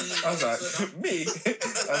like, "Me?"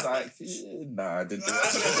 I was like, "Nah, I didn't do it." I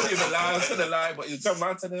couldn't even lie. I was gonna lie, but he's come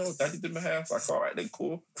around telling me, "Oh, Daddy did my hair." I was like, "All right, then,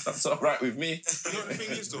 cool. That's all right with me." You know what the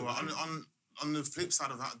thing is though, on the flip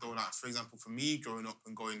side of that though, like for example, for me growing up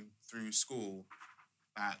and going through school,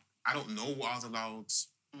 like I don't know what I was allowed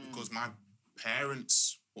because my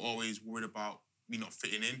parents were always worried about me not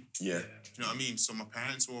fitting in. Yeah, Do you know what I mean? So my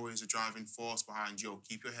parents were always a driving force behind, yo,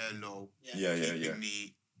 keep your hair low, yeah. keep it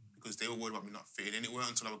neat, because they were worried about me not fitting in. It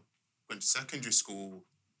wasn't until I went to secondary school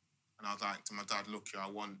and I was like to my dad, look, yo,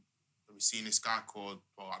 have you seen this guy called,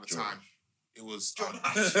 well, at the George. time, it was John.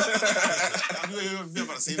 About the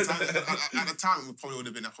same time. At the time, it probably would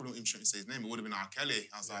have been. I probably wouldn't even say his name. It would have been R. Kelly.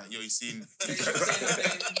 I was like, "Yo, you seen?"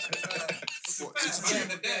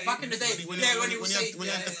 Back in the day, When he you was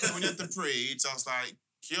had the braids, I was like,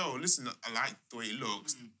 "Yo, listen, I like the way it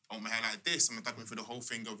looks. I want my hair like this." And my dad went through the whole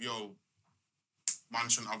thing of, "Yo, man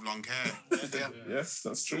shouldn't have long hair." Yes,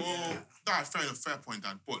 that's true. Well, fair point,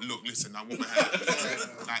 Dad. But look, listen, I want my hair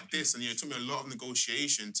like this, and it took me a lot of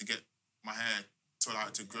negotiation to get my hair to allow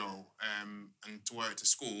it to grow, and to wear it to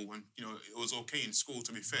school. And it was okay in school,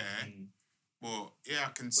 to be fair. But yeah, I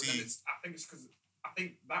can But see. then I think it's because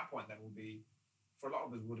that point then will be, for a lot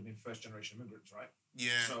of us, would have been first generation immigrants, right?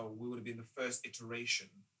 Yeah, So we would have been the first iteration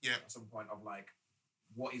yeah, at some point of like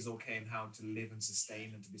what is okay and how to live and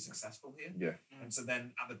sustain and to be successful here. Yeah. And so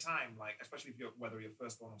then at the time, like especially if whether you're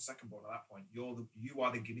firstborn or secondborn at that point, you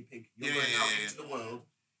are the guinea pig. You're going out into the world,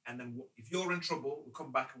 and then if you're in trouble, we'll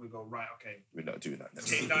come back and we go, right, okay, We're not doing that.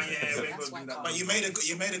 take down your hair, we're That's going to do why that. But you made a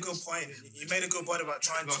good point. You made a good point about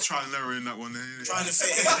trying not to trying to narrow in that one. trying to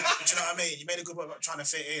fit in. Do you know what I mean? You made a good point about trying to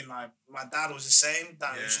fit in. Like my dad was the same.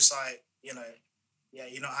 That was just like yeah,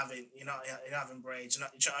 you're not having braids. Do you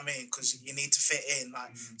know what I mean? Because you need to fit in,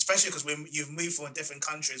 like especially because when you've moved from a different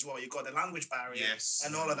country as well, you've got the language barrier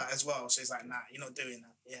and all of that as well. So it's like, nah, you're not doing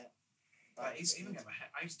that. Yeah. I used to even get my hair.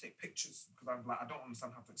 I used to take pictures because I'm like, I don't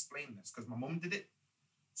understand how to explain this because my mum did it.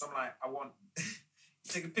 So I'm like, I want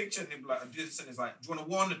take a picture and they'd be like, do this, and it's like, do you want a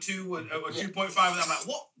 1, a 2, or 2.5? And I'm like,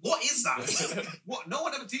 what is that? What? No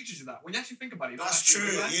one ever teaches you that. When you actually think about it, you don't That's actually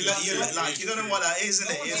true. realize You don't know what that is, isn't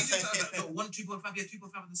no one it? teaches that. No, 1, 2.5, yeah,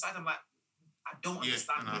 2.5 on the side. I'm like, I don't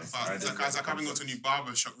understand this. It's like I've been going to a new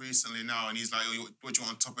barber shop recently now, and he's like, "Oh, what do you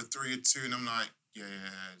want on top of 3 or 2?" And I'm like, "Yeah,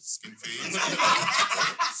 skin fade."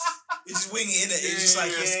 You just wing it, innit? It's just like,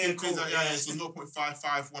 skin cool. fade. Yeah, so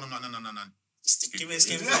 0.551. I'm like, no. Give me a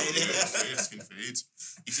skin fade. Yeah, skin fade.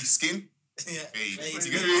 You see skin? Yeah. Fade. Fade. Put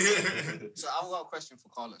together. So I've got a question for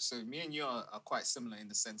Carlos. So me and you are quite similar in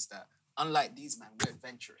the sense that, unlike these men, we're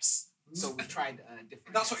adventurous. So we tried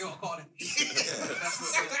different. That's what you're calling.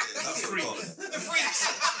 That's free.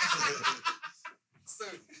 So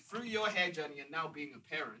through your hair journey and now being a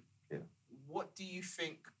parent, what do you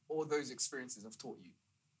think all those experiences have taught you?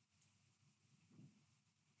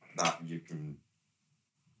 That you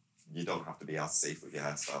don't have to be as safe with your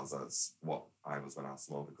hairstyles as what I was when I was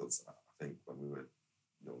small, because I think when we were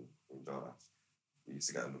young in Jordache, we used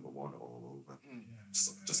to get a number 1 all over.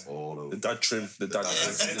 Just all over. The dad trim. Yeah.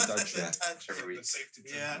 Every The safety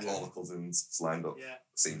trim. Yeah. all the cousins just lined up, Yeah.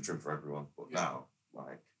 same trim for everyone. But now,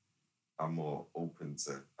 like, I'm more open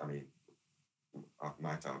to, I mean,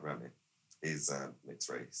 my child Remy is mixed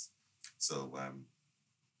race. So I'm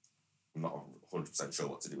not 100% sure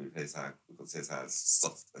what to do with his hair because his hair is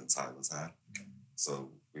soft than Tyler's hair.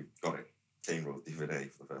 So we've got it cane rolled the other day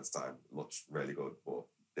for the first time. Looked really good, but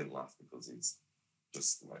didn't last because he's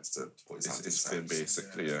just likes to put his hand in It's his hair. thin,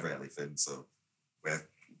 basically, It's yeah. really thin. So we're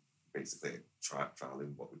basically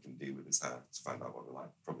trialing what we can do with his hair to find out what we like.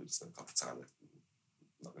 Probably just going to copy Tyler.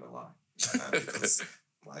 Not going to lie. Because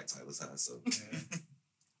I like Tyler's hair, so...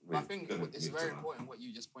 I think it's very important what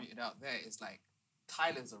you just pointed out there is like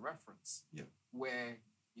Tyler's a reference. Yeah. Where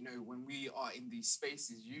when we are in these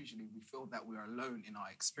spaces, usually we feel that we're alone in our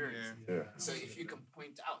experience. Yeah. So if you can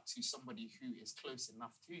point out to somebody who is close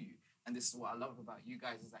enough to you, and this is what I love about you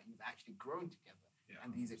guys, is that you've actually grown together.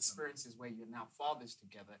 And these experiences where you're now fathers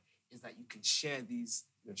together is that you can share these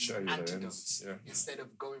antidotes instead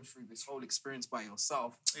of going through this whole experience by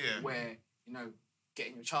yourself where,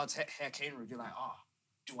 getting your child's hair cane removed, you're like,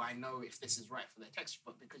 do I know if this is right for their texture?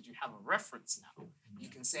 But because you have a reference now, you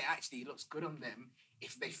can say, actually, it looks good on them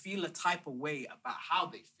if they feel a type of way about how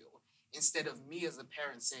they feel, instead of me as a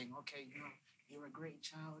parent saying, okay, you're a great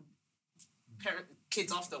child.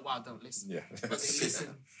 Kids after a while don't listen, but they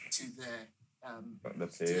listen to their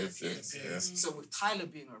peers. So with Tyler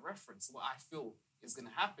being a reference, what I feel is going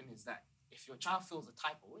to happen is that if your child feels a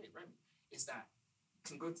type of way, Remy, is that you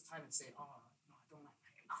can go to Tyler and say, no, I don't like that.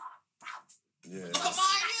 Yeah. Look at mine!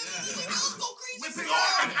 Go crazy!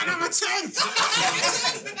 And I'm a 10!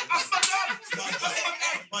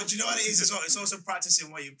 But do you know what it is as well? It's also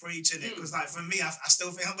practicing what you preach, innit? Because like for me, I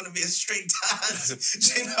still think I'm gonna be a strict dad. Do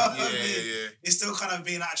you know what I mean? Yeah. It's still kind of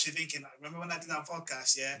being actually thinking, like, remember when I did that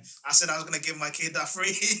podcast, I said I was gonna give my kid that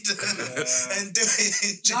freedom and do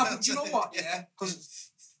it. Do you know what? Yeah,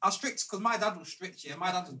 because I was strict, because my dad was strict,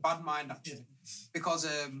 my dad was bad mind actually. Because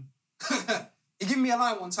he gave me a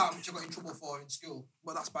lie one time, which I got in trouble for in school,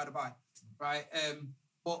 but that's by the by, right?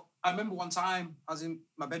 But I remember one time I was in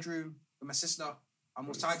my bedroom with my sister, and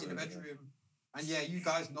was tied in the bedroom, and you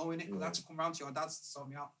guys knowing it, because I had to come round to your dad's to sort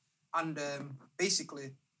me out, and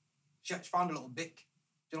basically, she found a little bic,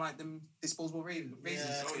 do you like them disposable razors,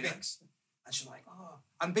 bics? And she's like,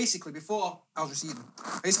 and basically before I was receiving,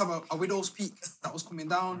 I used to have a widow's peak that was coming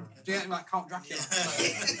down, do you get like Count Dracula?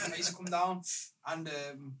 I used to come down, and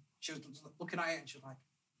she was looking at it and she was like,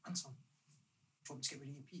 Anton, do you want me to get rid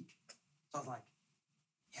of your peak? So I was like,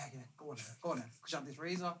 yeah, go on then. Because she had this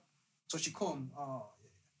razor. So she come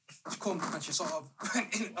and she sort of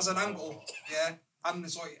went in as an angle,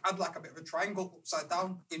 and so it had like a bit of a triangle upside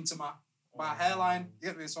down into my hairline. You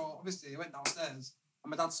get me? So obviously I went downstairs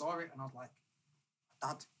and my dad saw it and I was like,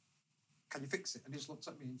 Dad, can you fix it? And he just looked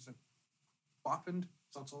at me and said, what happened?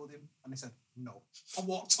 So I told him and he said, no. I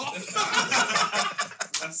walked off.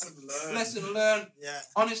 Lesson learned. Yeah.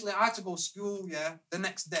 Honestly, I had to go to school, the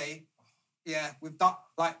next day, with that,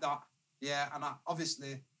 like that, and I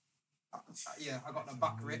obviously, I got the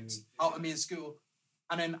back ripped out of me in school.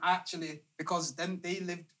 And then actually, because then they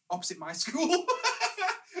lived opposite my school,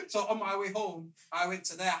 so on my way home, I went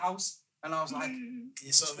to their house and I was like,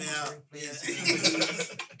 you sort me out.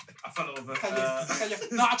 I fell over.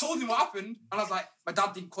 No, I told him what happened, and I was like, my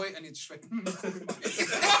dad didn't quit, and he just went,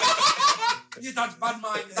 your dad's bad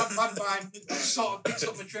mind, sort of picks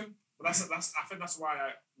up the trim. But I think that's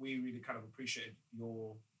why we really kind of appreciated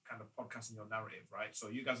your kind of podcast and your narrative, right? So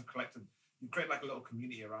you guys have you create like a little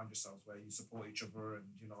community around yourselves where you support each other, and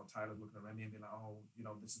Tyler's looking at Remy and being like,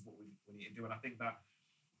 this is what we need to do. And I think that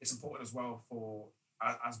it's important as well for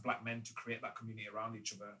as black men to create that community around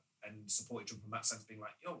each other and support each other from that sense, being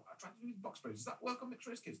like, I tried to do these box sprays. Does that work on mixed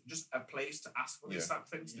race kids? Just a place to ask for these type of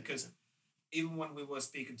things, because even when we were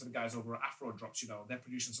speaking to the guys over at Afro Drops, they're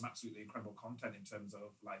producing some absolutely incredible content in terms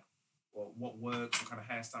of like, what works, what kind of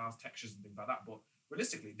hairstyles, textures, and things like that. But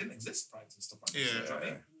realistically, it didn't exist prior to stuff like this. You know what I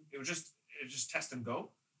mean? It was just test and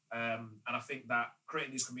go. And I think that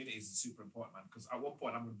creating these communities is super important, man. Because at one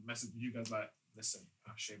point, I'm going to message you guys like, listen,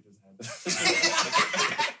 I shaved his head.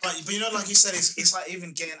 but like you said, it's like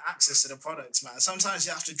even getting access to the products, man. Sometimes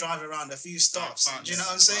you have to drive around a few stops. Do you know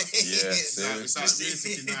what I'm saying? Yeah, it's like really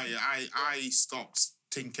thinking now, I stopped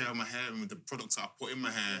taking care of my hair with the products I put in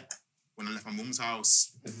my hair when I left my mum's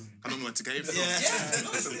house. I don't know where to get it from. I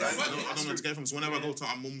don't know where to get it from. So whenever I go to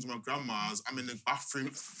my mum's or my grandma's, I'm in the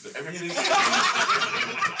bathroom.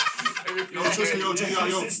 Yo, trust me, yo,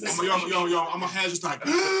 my hair just like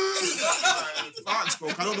facts, bro.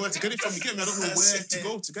 I don't know where to get it from. You get me? I don't know where to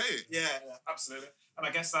go to get it. Yeah, absolutely. And I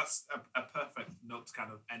guess that's a perfect note to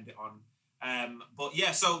kind of end it on. But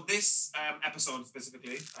yeah, so this episode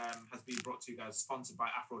specifically has been brought to you guys, sponsored by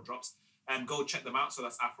Afro Drops. Go check them out. So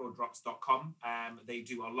that's afrodrops.com. They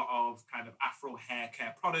do a lot of kind of Afro hair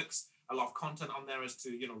care products, a lot of content on there as to,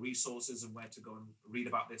 resources and where to go and read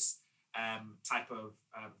about this type of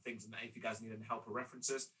things, and if you guys need any help or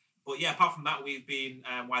references. But yeah, apart from that, we've been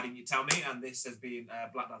Why Didn't You Tell Me? And this has been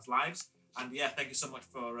Black Dads Lives. And yeah, thank you so much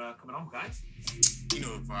for coming on, guys.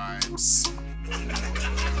 Vibes.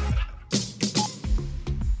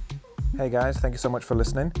 Hey guys, thank you so much for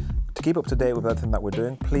listening. To keep up to date with everything that we're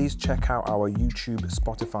doing, please check out our YouTube,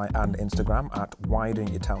 Spotify and Instagram at Why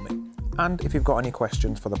Didn't You Tell Me? And if you've got any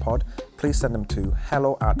questions for the pod, please send them to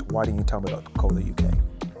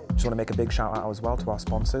hello@whydidn'tyoutellme.co.uk. Just want to make a big shout out as well to our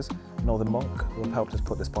sponsors, Northern Monk, who have helped us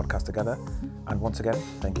put this podcast together. And once again,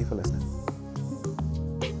 thank you for listening.